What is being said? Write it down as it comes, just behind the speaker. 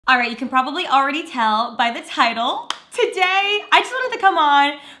All right, you can probably already tell by the title. Today, I just wanted to come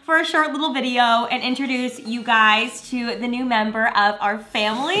on for a short little video and introduce you guys to the new member of our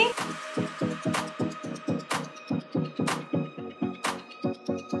family.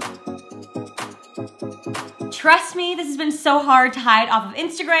 Trust me, this has been so hard to hide off of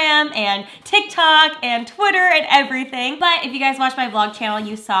Instagram and TikTok and Twitter and everything. But if you guys watched my vlog channel,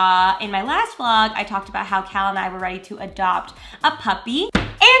 you saw in my last vlog, I talked about how Cal and I were ready to adopt a puppy.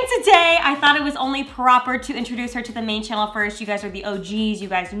 And today, I thought it was only proper to introduce her to the main channel first. You guys are the OGs, you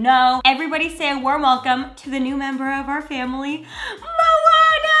guys know. Everybody say a warm welcome to the new member of our family, Moana!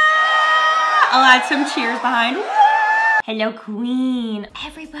 I'll add some cheers behind. Hello, Queen.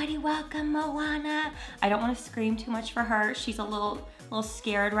 Everybody welcome Moana. I don't want to scream too much for her. She's a little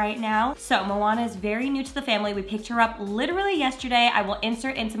scared right now. So Moana is very new to the family. We picked her up literally yesterday. I will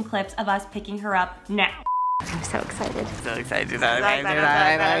insert in some clips of us picking her up now. I'm so excited. So excited.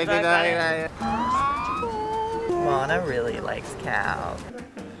 Moana really likes Cal.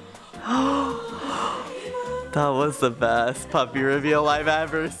 That was the best puppy reveal I've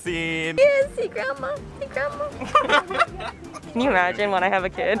ever seen. Yes, see grandma, see grandma. Can you imagine when I have a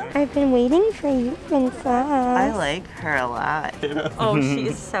kid? I've been waiting for you, princess. I like her a lot. Oh, she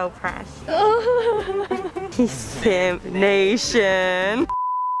is so precious. Simp Nation.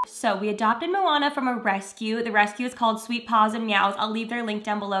 So we adopted Moana from a rescue. The rescue is called Sweet Paws and Meows. I'll leave their link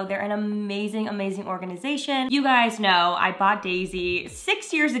down below. They're an amazing, amazing organization. You guys know I bought Daisy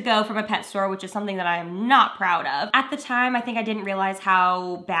 6 years ago from a pet store, which is something that I am not proud of. At the time, I think I didn't realize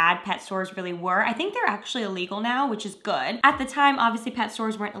how bad pet stores really were. I think they're actually illegal now, which is good. At the time, obviously pet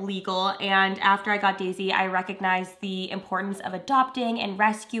stores weren't illegal, and after I got Daisy, I recognized the importance of adopting and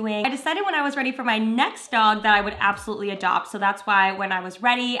rescuing. I decided when I was ready for my next dog that I would absolutely adopt, so that's why when I was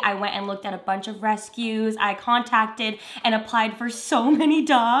ready, I went and looked at a bunch of rescues. I contacted and applied for so many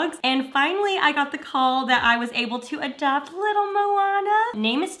dogs. And finally, I got the call that I was able to adopt little Moana.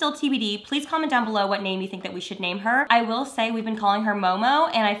 Name is still TBD. Please comment down below what name you think that we should name her. I will say we've been calling her Momo,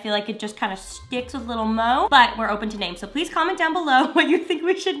 and I feel like it just kind of sticks with little Mo, but we're open to names. So please comment down below what you think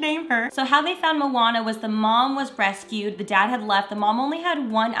we should name her. So how they found Moana was the mom was rescued, the dad had left, the mom only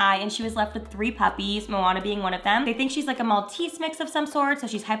had one eye, and she was left with 3 puppies, Moana being one of them. They think she's like a Maltese mix of some sort, so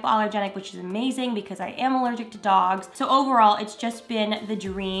she's hypoallergenic, which is amazing because I am allergic to dogs. So overall, it's just been the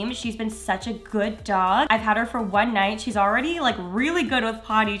dream. She's been such a good dog. I've had her for one night. She's already like really good with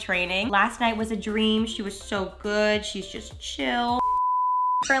potty training. Last night was a dream. She was so good. She's just chill.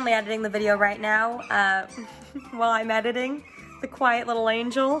 Currently editing the video right now while I'm editing. The quiet little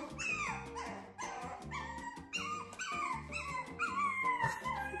angel.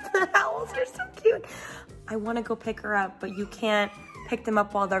 The owls are so cute. I want to go pick her up, but you can't pick them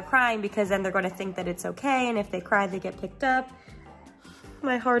up while they're crying because then they're going to think that it's okay, and if they cry, they get picked up.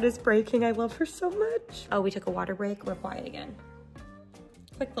 My heart is breaking. I love her so much. Oh, we took a water break. We're quiet again.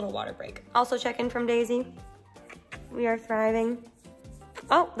 Quick little water break. Also check in from Daisy. We are thriving.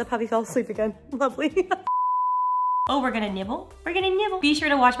 Oh, the puppy fell asleep again. Lovely. Oh, we're gonna nibble? We're gonna nibble. Be sure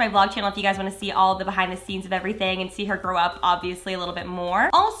to watch my vlog channel if you guys wanna see all the behind the scenes of everything and see her grow up, obviously, a little bit more.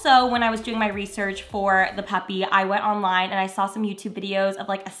 Also, when I was doing my research for the puppy, I went online and I saw some YouTube videos of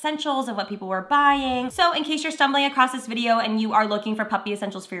like essentials of what people were buying. So in case you're stumbling across this video and you are looking for puppy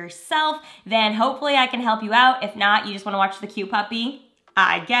essentials for yourself, then hopefully I can help you out. If not, you just wanna watch the cute puppy,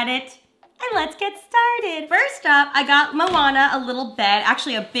 I get it. And let's get started. First up, I got Moana a little bed,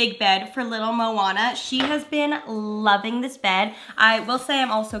 actually a big bed for little Moana. She has been loving this bed. I will say I'm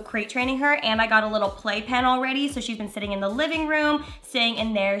also crate training her, and I got a little playpen already, so she's been sitting in the living room, staying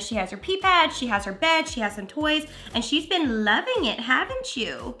in there. She has her pee pad, she has her bed, she has some toys, and she's been loving it, haven't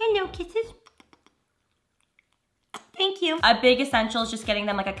you? Hello, kisses. Thank you. A big essential is just getting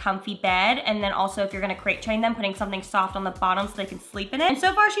them like a comfy bed, and then also if you're gonna crate train them, putting something soft on the bottom so they can sleep in it. And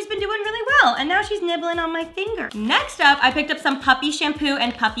so far she's been doing really well, and now she's nibbling on my finger. Next up, I picked up some puppy shampoo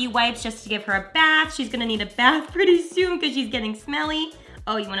and puppy wipes just to give her a bath. She's gonna need a bath pretty soon because she's getting smelly.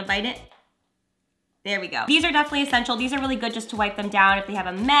 Oh, you wanna bite it? There we go. These are definitely essential. These are really good just to wipe them down if they have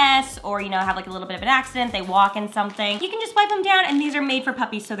a mess or, you know, have like a little bit of an accident, they walk in something. You can just wipe them down, and these are made for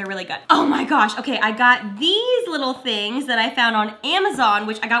puppies, so they're really good. Oh my gosh, okay, I got these little things that I found on Amazon,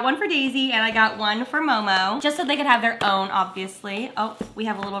 which I got one for Daisy and I got one for Momo, just so they could have their own, obviously. Oh, we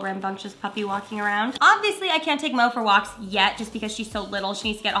have a little rambunctious puppy walking around. Obviously, I can't take Mo for walks yet just because she's so little. She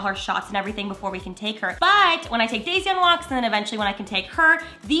needs to get all her shots and everything before we can take her. But when I take Daisy on walks, and then eventually when I can take her,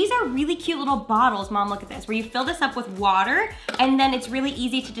 these are really cute little bottles. Mom, look at this, where you fill this up with water, and then it's really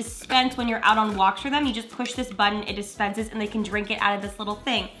easy to dispense when you're out on walks for them. You just push this button, it dispenses, and they can drink it out of this little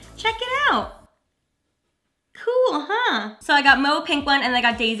thing. Check it out. Cool, huh? So I got Mo a pink one and I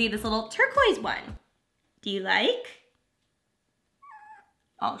got Daisy this little turquoise one. Do you like?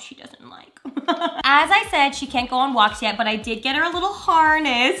 Oh, she doesn't like. As I said, she can't go on walks yet, but I did get her a little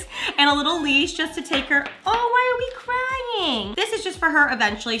harness and a little leash just to take her. Oh, why are we crying? This is just for her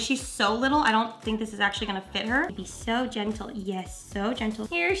eventually. She's so little, I don't think this is actually gonna fit her. Be so gentle, yes, so gentle.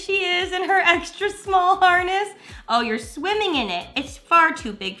 Here she is in her extra small harness. Oh, you're swimming in it. It's far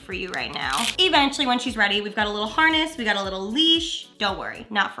too big for you right now. Eventually, when she's ready, we've got a little harness, we got a little leash. Don't worry,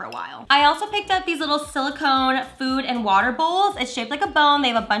 not for a while. I also picked up these little silicone food and water bowls. It's shaped like a bone. They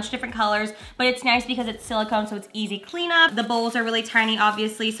have a bunch of different colors, but it's nice because it's silicone, so it's easy cleanup. The bowls are really tiny,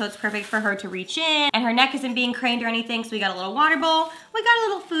 obviously, so it's perfect for her to reach in, and her neck isn't being craned or anything, so we got a little water bowl, we got a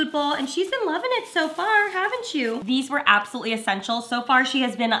little food bowl, and she's been loving it so far, haven't you? These were absolutely essential. So far, she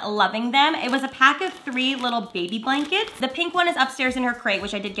has been loving them. It was a pack of 3 little baby blankets. The pink one is upstairs in her crate,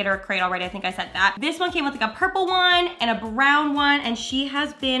 which I did get her a crate already, I think I said that. This one came with like a purple one and a brown one, and she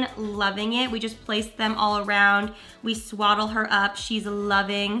has been loving it. We just placed them all around. We swaddle her up. She's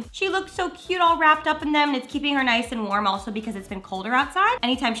loving. She looks so cute all wrapped up in them, and it's keeping her nice and warm also because it's been colder outside.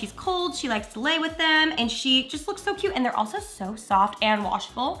 Anytime she's cold, she likes to lay with them, and she just looks so cute, and they're also so soft and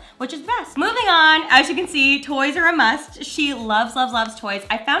washable, which is best. Moving on, as you can see, toys are a must. She loves, loves, loves toys.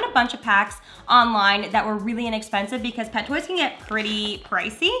 I found a bunch of packs online that were really inexpensive because pet toys can get pretty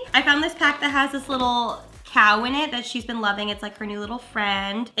pricey. I found this pack that has this little cow in it that she's been loving. It's like her new little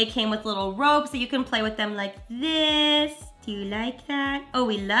friend. It came with little ropes that you can play with them like this. Do you like that? Oh,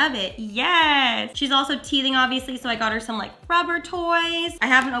 we love it. Yes. She's also teething, obviously, so I got her some like rubber toys. I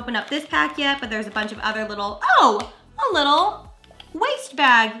haven't opened up this pack yet, but there's a bunch of other little, oh, a little waste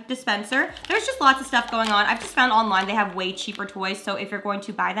bag dispenser. There's just lots of stuff going on. I've just found online they have way cheaper toys, so if you're going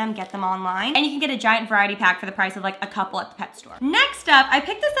to buy them, get them online. And you can get a giant variety pack for the price of like a couple at the pet store. Next up, I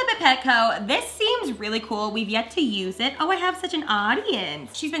picked this up at Petco. This seems really cool. We've yet to use it. Oh, I have such an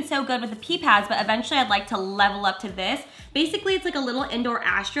audience. She's been so good with the pee pads, but eventually I'd like to level up to this. Basically, it's like a little indoor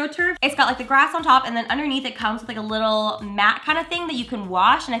AstroTurf. It's got like the grass on top, and then underneath it comes with like a little mat kind of thing that you can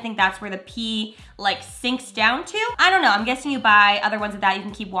wash, and I think that's where the pee like sinks down to. I don't know, I'm guessing you buy other ones of that, you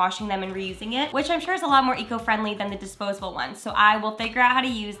can keep washing them and reusing it, which I'm sure is a lot more eco-friendly than the disposable ones. So I will figure out how to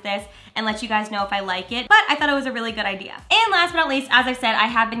use this and let you guys know if I like it, but I thought it was a really good idea. And last but not least, as I said, I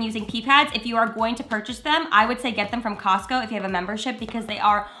have been using pee pads. If you are going to purchase them, I would say get them from Costco if you have a membership, because they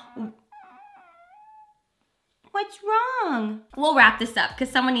are... What's wrong? We'll wrap this up because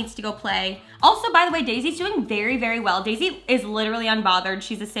someone needs to go play. Also, by the way, Daisy's doing very, very well. Daisy is literally unbothered.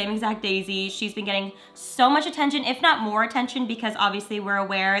 She's the same exact Daisy. She's been getting so much attention, if not more attention, because obviously we're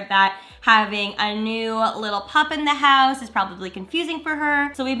aware that having a new little pup in the house is probably confusing for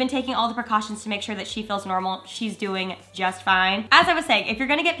her. So we've been taking all the precautions to make sure that she feels normal. She's doing just fine. As I was saying, if you're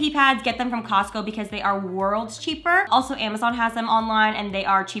gonna get pee pads, get them from Costco because they are worlds cheaper. Also, Amazon has them online and they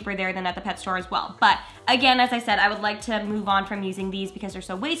are cheaper there than at the pet store as well. But again, as I said, I would like to move on from using these because they're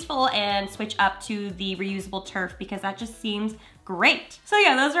so wasteful and switch up to the reusable turf because that just seems great. So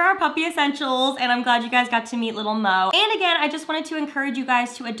yeah, those are our puppy essentials, and I'm glad you guys got to meet little Mo. And again, I just wanted to encourage you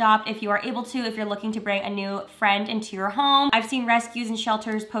guys to adopt if you are able to, if you're looking to bring a new friend into your home. I've seen rescues and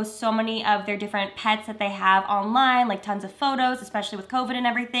shelters post so many of their different pets that they have online, like tons of photos, especially with COVID and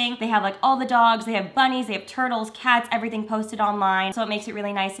everything. They have like all the dogs, they have bunnies, they have turtles, cats, everything posted online. So it makes it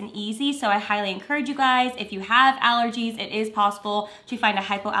really nice and easy. So I highly encourage you guys, if you have allergies, it is possible to find a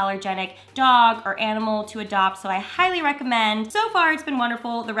hypoallergenic dog or animal to adopt. So I highly recommend. So far, it's been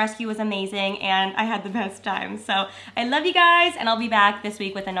wonderful. The rescue was amazing, and I had the best time. So I love you guys, and I'll be back this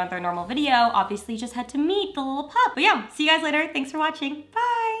week with another normal video. Obviously, just had to meet the little pup. But yeah, see you guys later. Thanks for watching.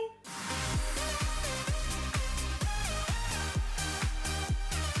 Bye.